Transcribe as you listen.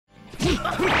Hey,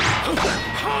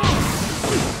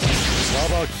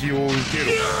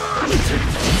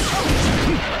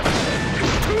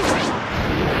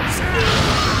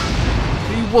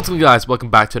 what's up guys, welcome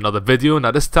back to another video.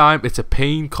 Now this time it's a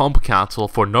pain combo cancel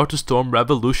for Naruto Storm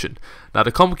Revolution. Now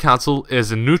the combo cancel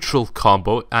is a neutral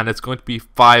combo and it's going to be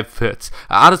 5 hits.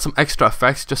 I added some extra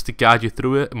effects just to guide you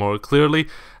through it more clearly,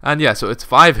 and yeah, so it's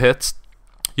 5 hits.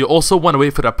 You also want to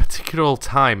wait for that particular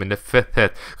time in the 5th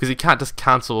hit, because you can't just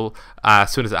cancel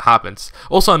as soon as it happens.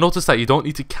 Also, I noticed that you don't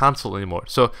need to cancel anymore,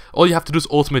 so all you have to do is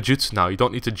ultimate jutsu now. You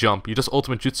don't need to jump, you just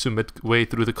ultimate jutsu midway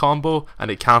through the combo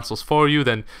and it cancels for you.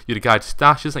 Then you the guy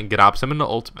stashes and grabs him in the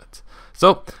ultimate.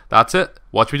 So that's it,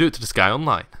 watch me do it to this guy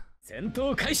online.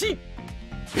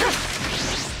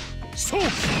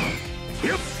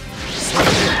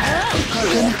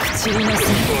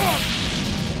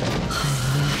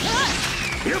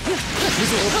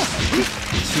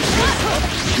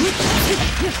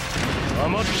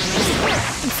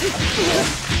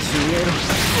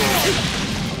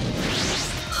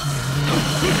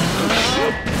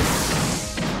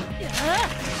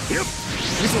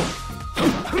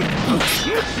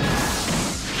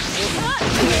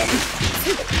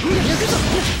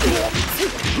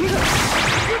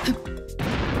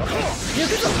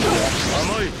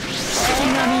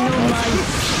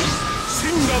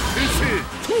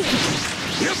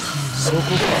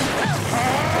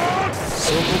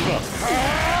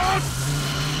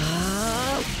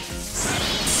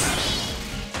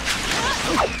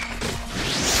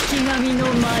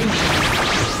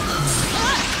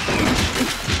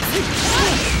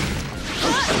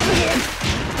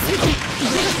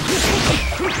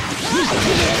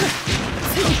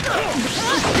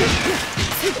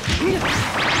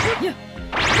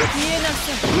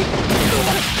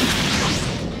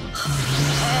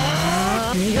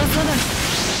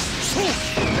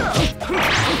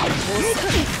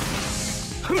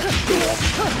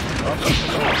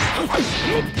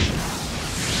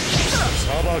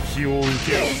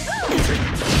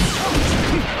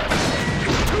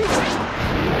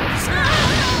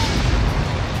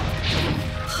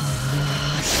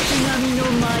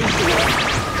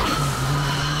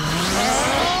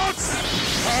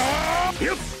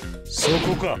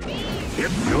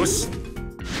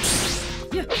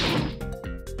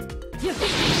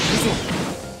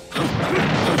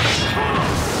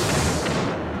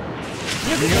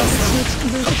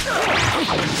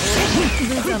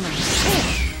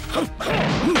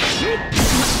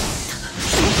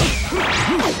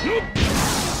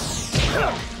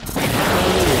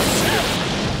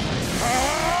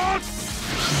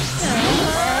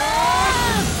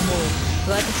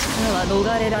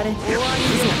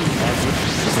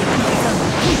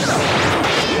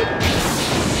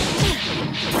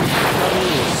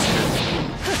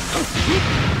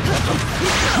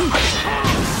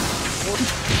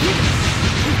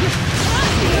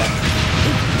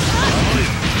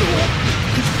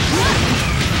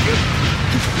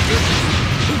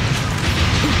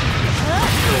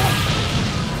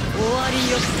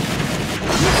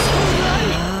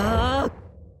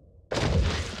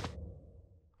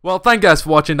 Well, thank you guys for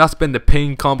watching. That's been the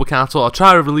pain combo cancel. I'll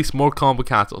try to release more combo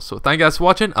cancels. So thank you guys for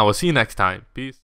watching. I will see you next time. Peace.